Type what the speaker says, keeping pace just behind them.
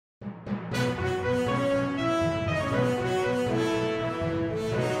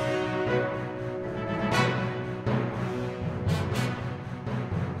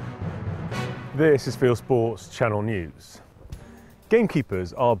This is Fieldsports Channel News.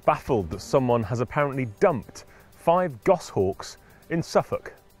 Gamekeepers are baffled that someone has apparently dumped 5 goshawks in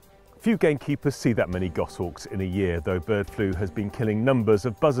Suffolk. Few gamekeepers see that many goshawks in a year, though bird flu has been killing numbers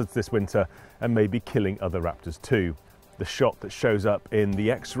of buzzards this winter and may be killing other raptors too. The shot that shows up in the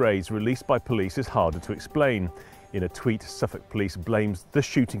X-rays released by police is harder to explain. In a tweet, Suffolk police blames the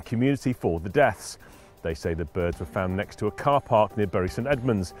shooting community for the deaths. They say the birds were found next to a car park near Bury St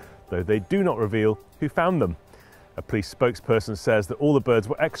Edmunds, though they do not reveal who found them. A police spokesperson says that all the birds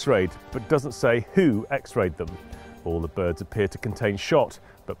were X-rayed, but doesn't say who X-rayed them. All the birds appear to contain shot,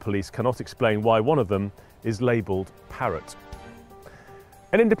 but police cannot explain why one of them is labelled parrot.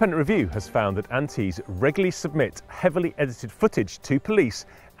 An independent review has found that antis regularly submit heavily edited footage to police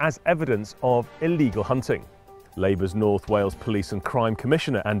as evidence of illegal hunting. Labour's North Wales Police and Crime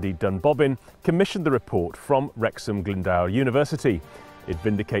Commissioner Andy Dunbobbin commissioned the report from Wrexham Glendower University. It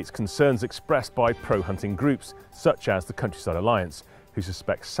vindicates concerns expressed by pro-hunting groups such as the Countryside Alliance, who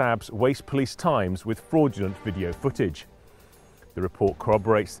suspect SABs waste police times with fraudulent video footage. The report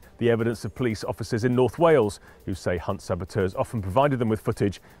corroborates the evidence of police officers in North Wales who say hunt saboteurs often provided them with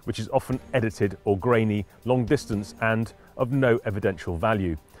footage which is often edited or grainy, long distance and of no evidential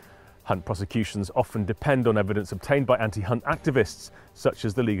value. Hunt prosecutions often depend on evidence obtained by anti-hunt activists such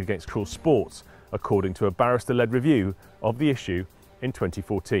as the League Against Cruel Sports, according to a barrister-led review of the issue in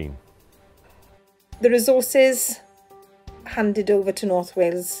 2014. The resources handed over to North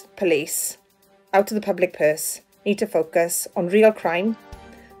Wales Police out of the public purse need to focus on real crime,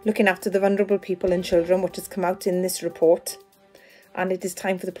 looking after the vulnerable people and children, which has come out in this report. And it is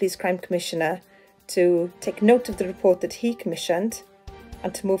time for the Police Crime Commissioner to take note of the report that he commissioned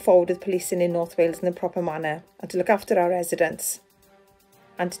and to move forward with policing in North Wales in a proper manner and to look after our residents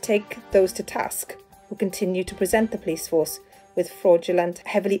and to take those to task who continue to present the police force with fraudulent,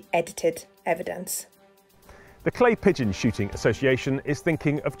 heavily edited evidence. The Clay Pigeon Shooting Association is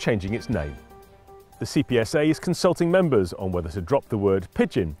thinking of changing its name. The CPSA is consulting members on whether to drop the word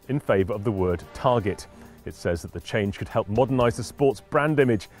pigeon in favour of the word target. It says that the change could help modernise the sport's brand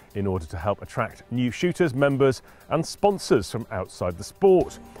image in order to help attract new shooters, members and sponsors from outside the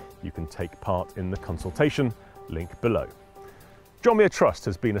sport. You can take part in the consultation, link below. John Muir Trust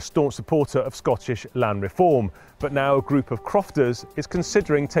has been a staunch supporter of Scottish land reform, but now a group of crofters is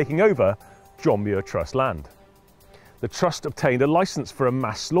considering taking over John Muir Trust land. The Trust obtained a licence for a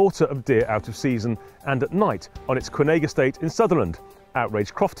mass slaughter of deer out of season and at night on its Quinaig estate in Sutherland.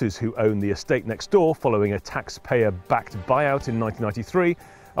 Outraged crofters who own the estate next door following a taxpayer-backed buyout in 1993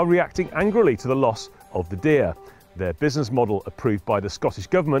 are reacting angrily to the loss of the deer. Their business model, approved by the Scottish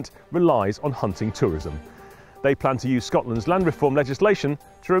Government, relies on hunting tourism. They plan to use Scotland's land reform legislation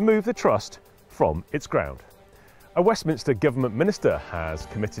to remove the Trust from its ground. A Westminster Government minister has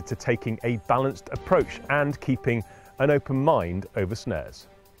committed to taking a balanced approach and keeping an open mind over snares.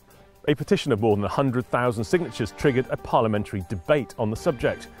 A petition of more than 100,000 signatures triggered a parliamentary debate on the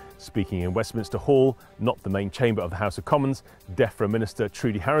subject. Speaking in Westminster Hall, not the main chamber of the House of Commons, DEFRA Minister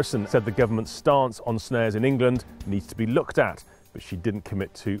Trudy Harrison said the government's stance on snares in England needs to be looked at, but she didn't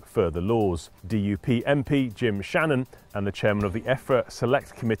commit to further laws. DUP MP Jim Shannon and the chairman of the EFRA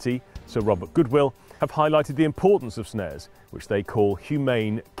Select Committee, Sir Robert Goodwill, have highlighted the importance of snares, which they call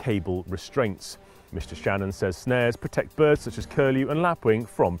humane cable restraints. Mr Shannon says snares protect birds such as curlew and lapwing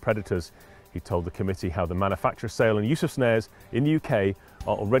from predators. He told the committee how the manufacture, sale and use of snares in the UK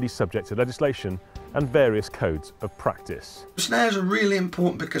are already subject to legislation and various codes of practice. Snares are really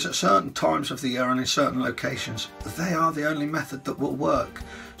important because at certain times of the year and in certain locations, they are the only method that will work.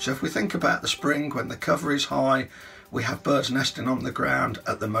 So if we think about the spring when the cover is high, we have birds nesting on the ground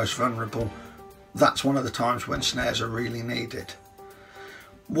at the most vulnerable. That's one of the times when snares are really needed.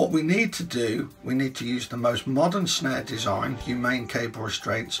 What we need to do, we need to use the most modern snare design, humane cable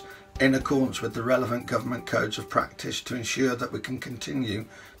restraints, in accordance with the relevant government codes of practice to ensure that we can continue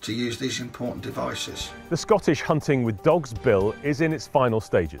to use these important devices. The Scottish Hunting with Dogs Bill is in its final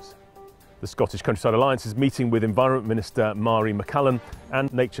stages. The Scottish Countryside Alliance is meeting with Environment Minister Mari McCallan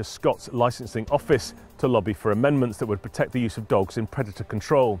and Nature Scots Licensing Office to lobby for amendments that would protect the use of dogs in predator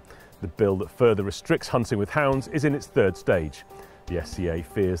control. The bill that further restricts hunting with hounds is in its 3rd stage. The SCA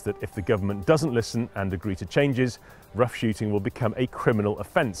fears that if the government doesn't listen and agree to changes, rough shooting will become a criminal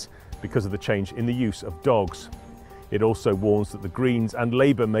offence because of the change in the use of dogs. It also warns that the Greens and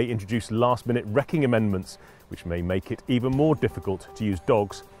Labour may introduce last-minute wrecking amendments, which may make it even more difficult to use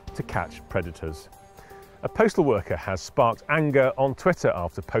dogs to catch predators. A postal worker has sparked anger on Twitter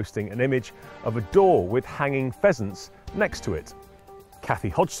after posting an image of a door with hanging pheasants next to it. Kathy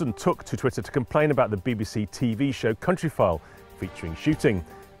Hodgson took to Twitter to complain about the BBC TV show Countryfile featuring shooting.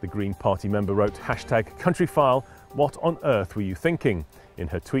 The Green Party member wrote #countryfile, what on earth were you thinking? In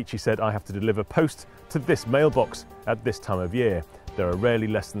her tweet she said, I have to deliver post to this mailbox at this time of year. There are rarely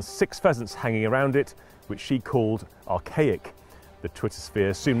less than 6 pheasants hanging around it, which she called archaic. The Twitter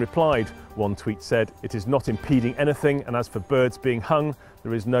sphere soon replied. One tweet said, it is not impeding anything, and as for birds being hung,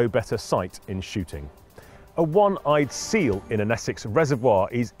 there is no better sight in shooting. A one-eyed seal in an Essex reservoir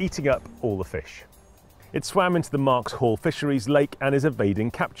is eating up all the fish. It swam into the Marks Hall Fisheries Lake and is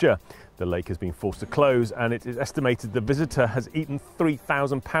evading capture. The lake has been forced to close, and it is estimated the visitor has eaten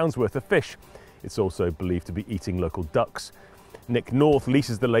 £3,000 worth of fish. It's also believed to be eating local ducks. Nick North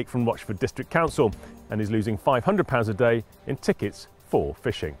leases the lake from Rochford District Council and is losing £500 a day in tickets for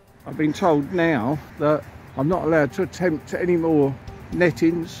fishing. I've been told now that I'm not allowed to attempt any more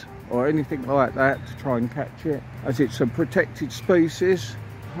nettings or anything like that to try and catch it, as it's a protected species.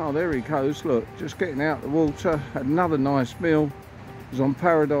 Oh, there he goes, look, just getting out of the water, had another nice meal. It was on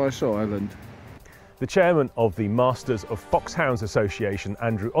Paradise Island. The chairman of the Masters of Foxhounds Association,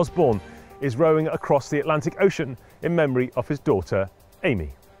 Andrew Osborne, is rowing across the Atlantic Ocean in memory of his daughter, Amy.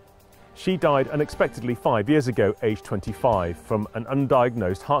 She died unexpectedly 5 years ago, aged 25, from an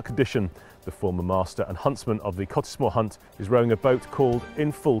undiagnosed heart condition. The former master and huntsman of the Cottesmore Hunt is rowing a boat called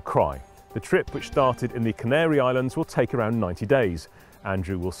In Full Cry. The trip, which started in the Canary Islands, will take around 90 days.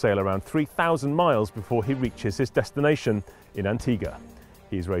 Andrew will sail around 3,000 miles before he reaches his destination in Antigua.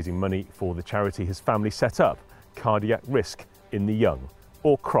 He is raising money for the charity his family set up, Cardiac Risk in the Young,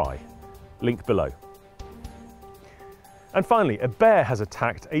 or CRY. Link below. And finally, a bear has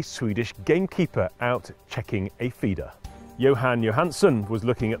attacked a Swedish gamekeeper out checking a feeder. Johan Johansson was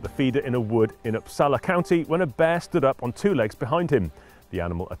looking at the feeder in a wood in Uppsala County when a bear stood up on 2 legs behind him. The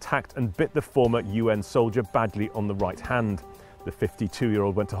animal attacked and bit the former UN soldier badly on the right hand. The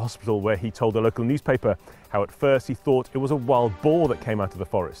 52-year-old went to hospital, where he told a local newspaper how at first he thought it was a wild boar that came out of the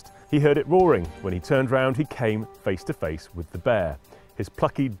forest. He heard it roaring. When he turned round, he came face to face with the bear. His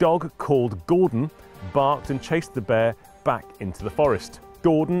plucky dog, called Gordon, barked and chased the bear back into the forest.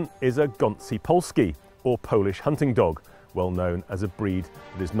 Gordon is a Gonzi Polski, or Polish hunting dog, well known as a breed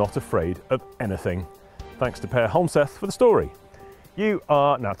that is not afraid of anything. Thanks to Per Holmseth for the story. You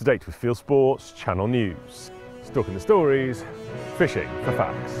are now up to date with Fieldsports Channel News. Stalking the stories, fishing for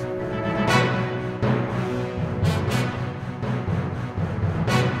facts.